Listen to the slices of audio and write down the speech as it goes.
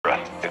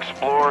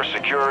explore,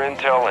 secure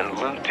intel, and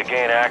loot to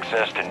gain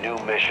access to new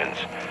missions.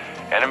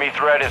 Enemy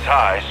threat is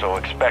high, so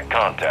expect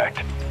contact.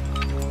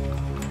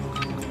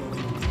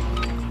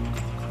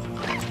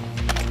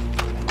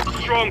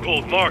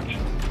 Stronghold marked.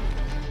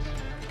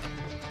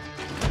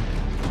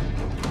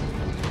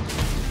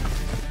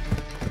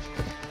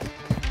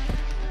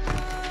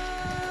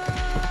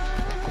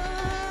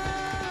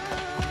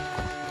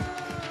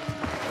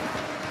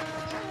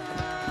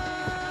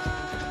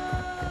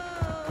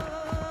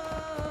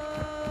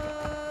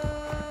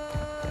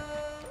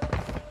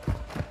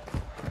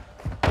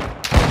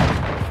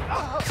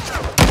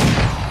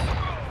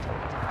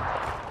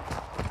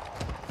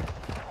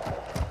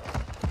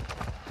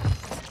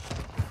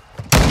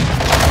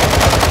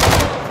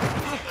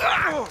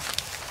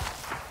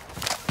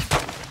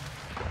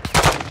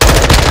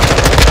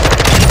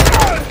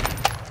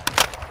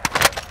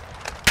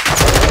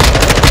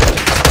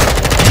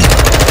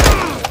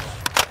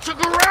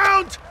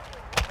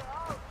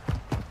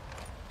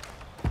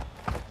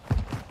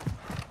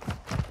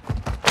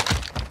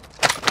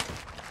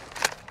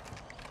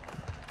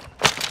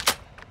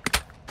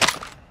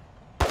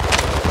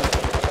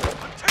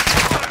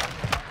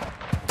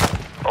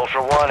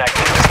 Ultra One,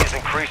 activity is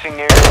increasing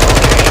near your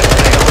location.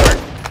 Stay alert.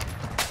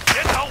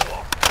 Get out!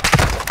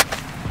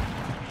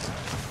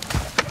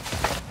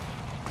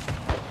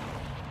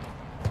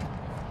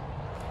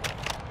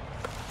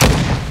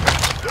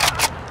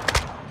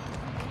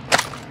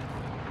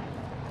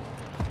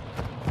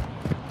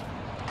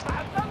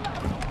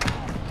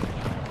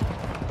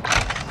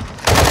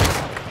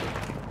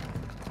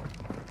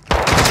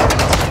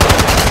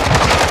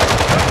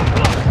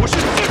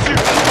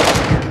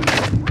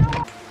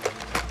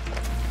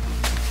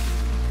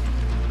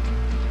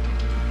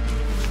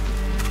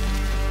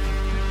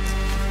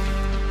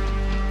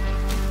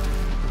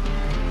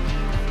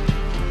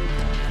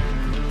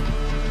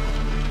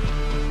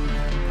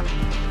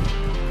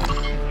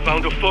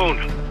 Found a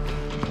phone.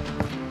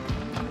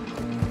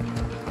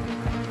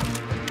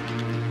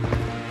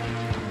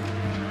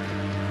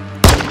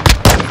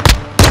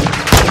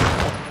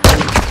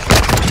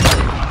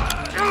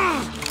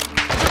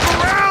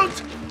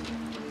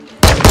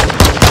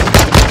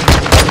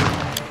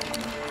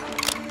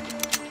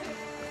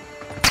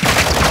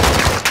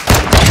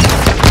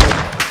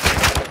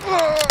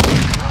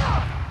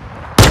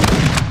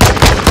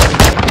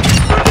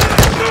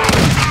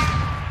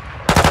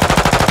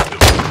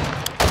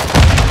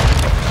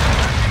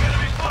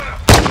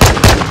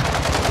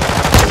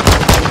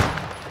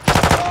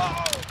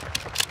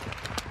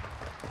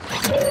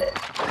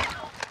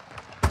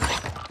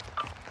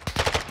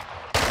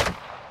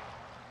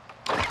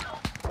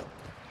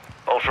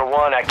 Ultra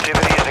One,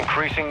 activity is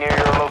increasing near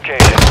your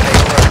location. Stay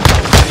alert.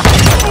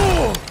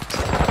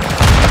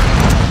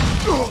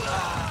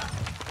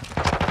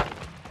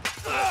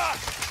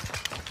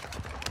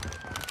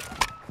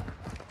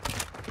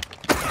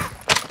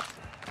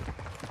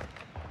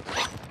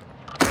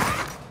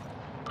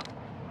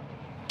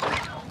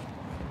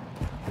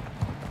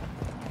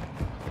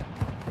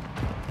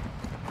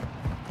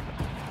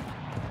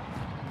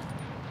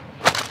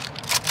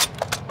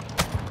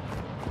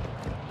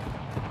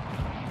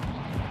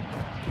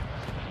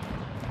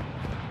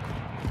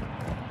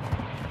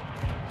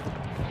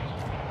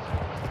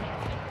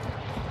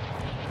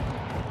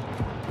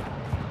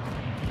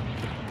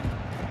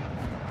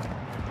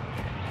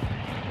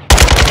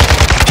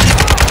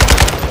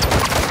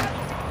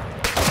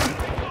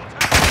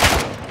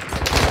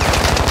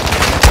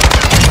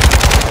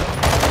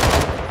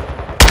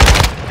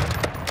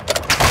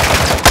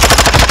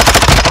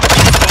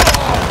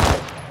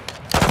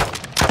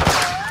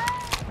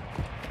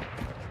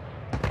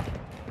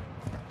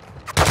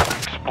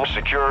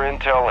 Secure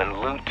intel and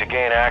loot to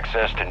gain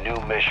access to new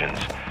missions.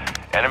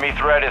 Enemy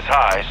threat is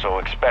high, so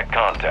expect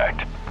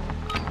contact.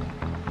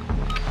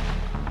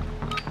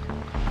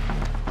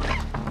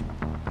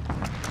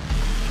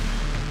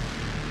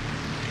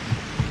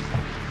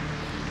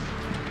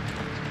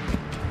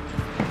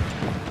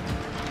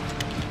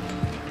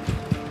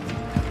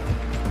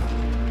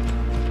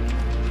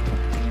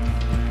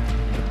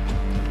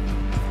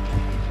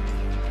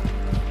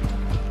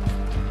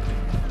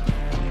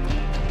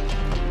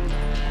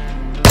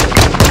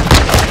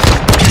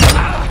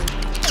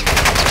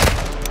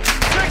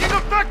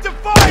 Effective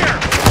fire!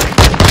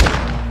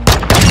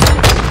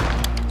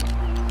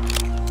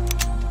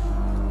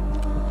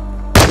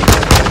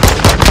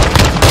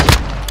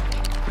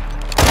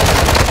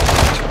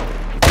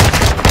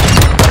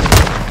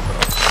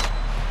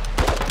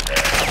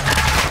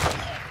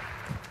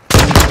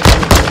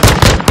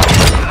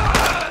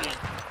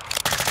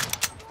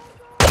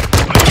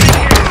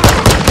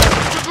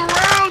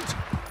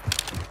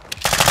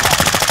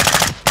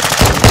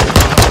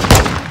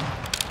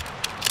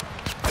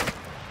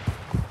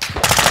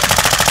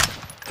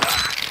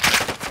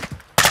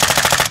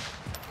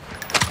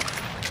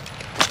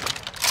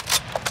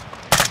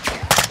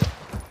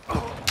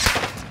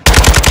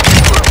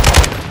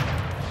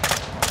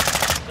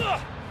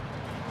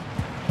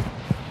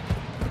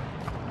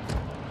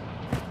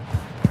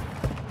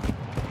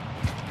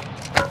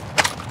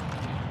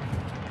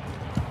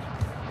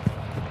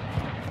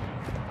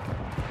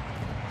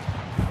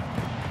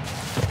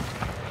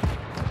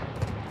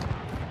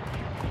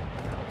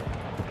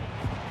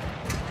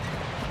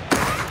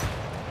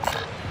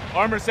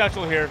 Armor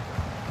satchel here.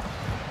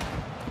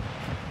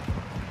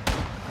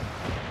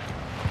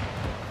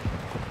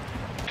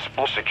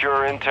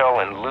 Secure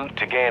intel and loot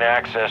to gain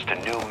access to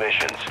new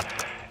missions.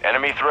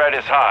 Enemy threat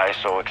is high,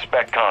 so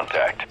expect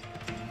contact.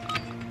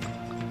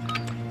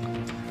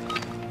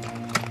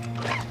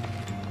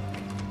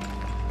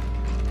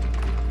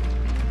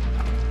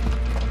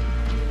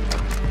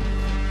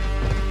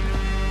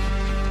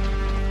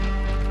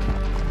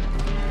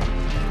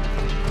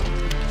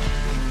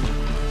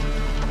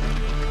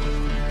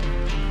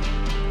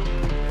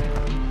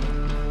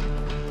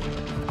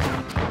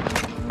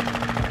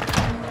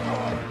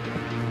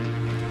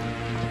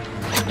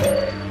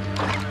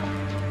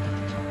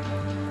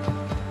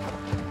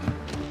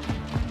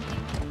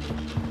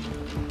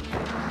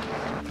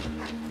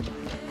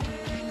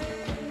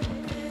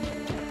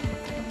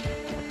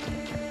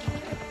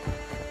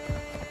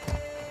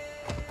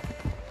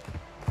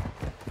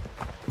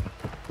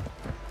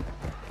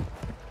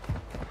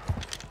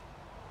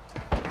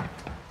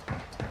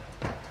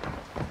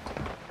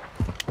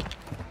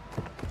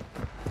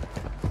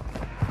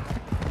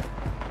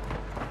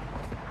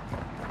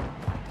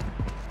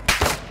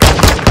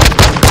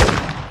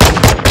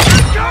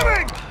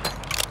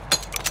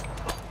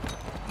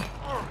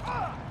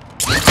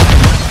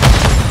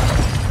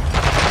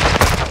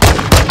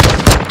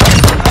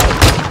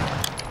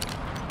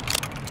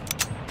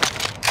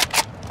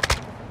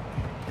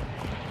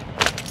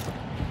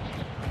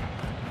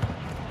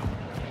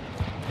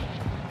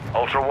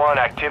 Ultra One,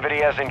 activity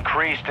has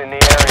increased in the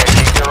area.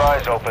 Keep your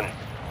eyes open.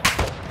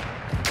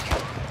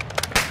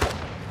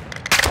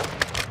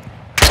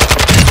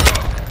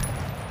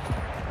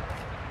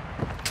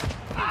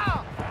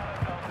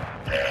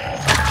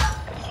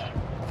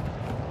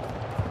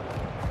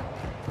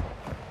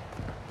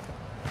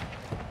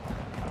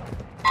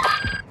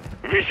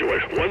 Visual,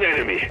 one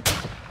enemy.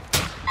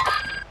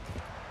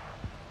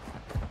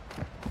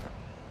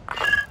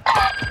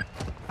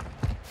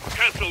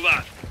 Cancel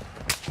that.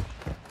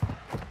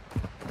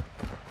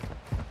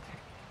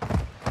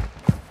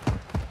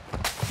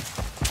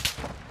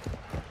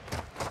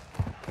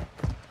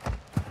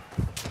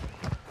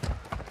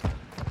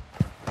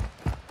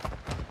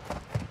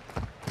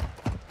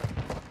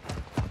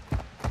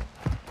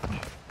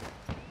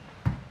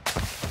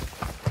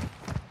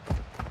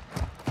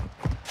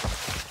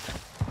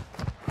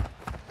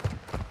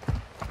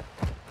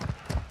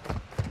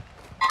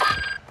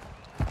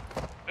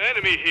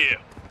 Enemy here.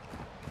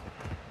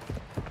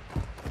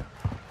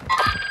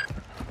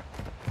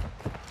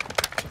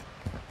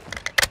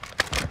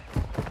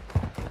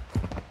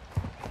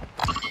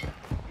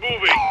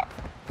 Moving.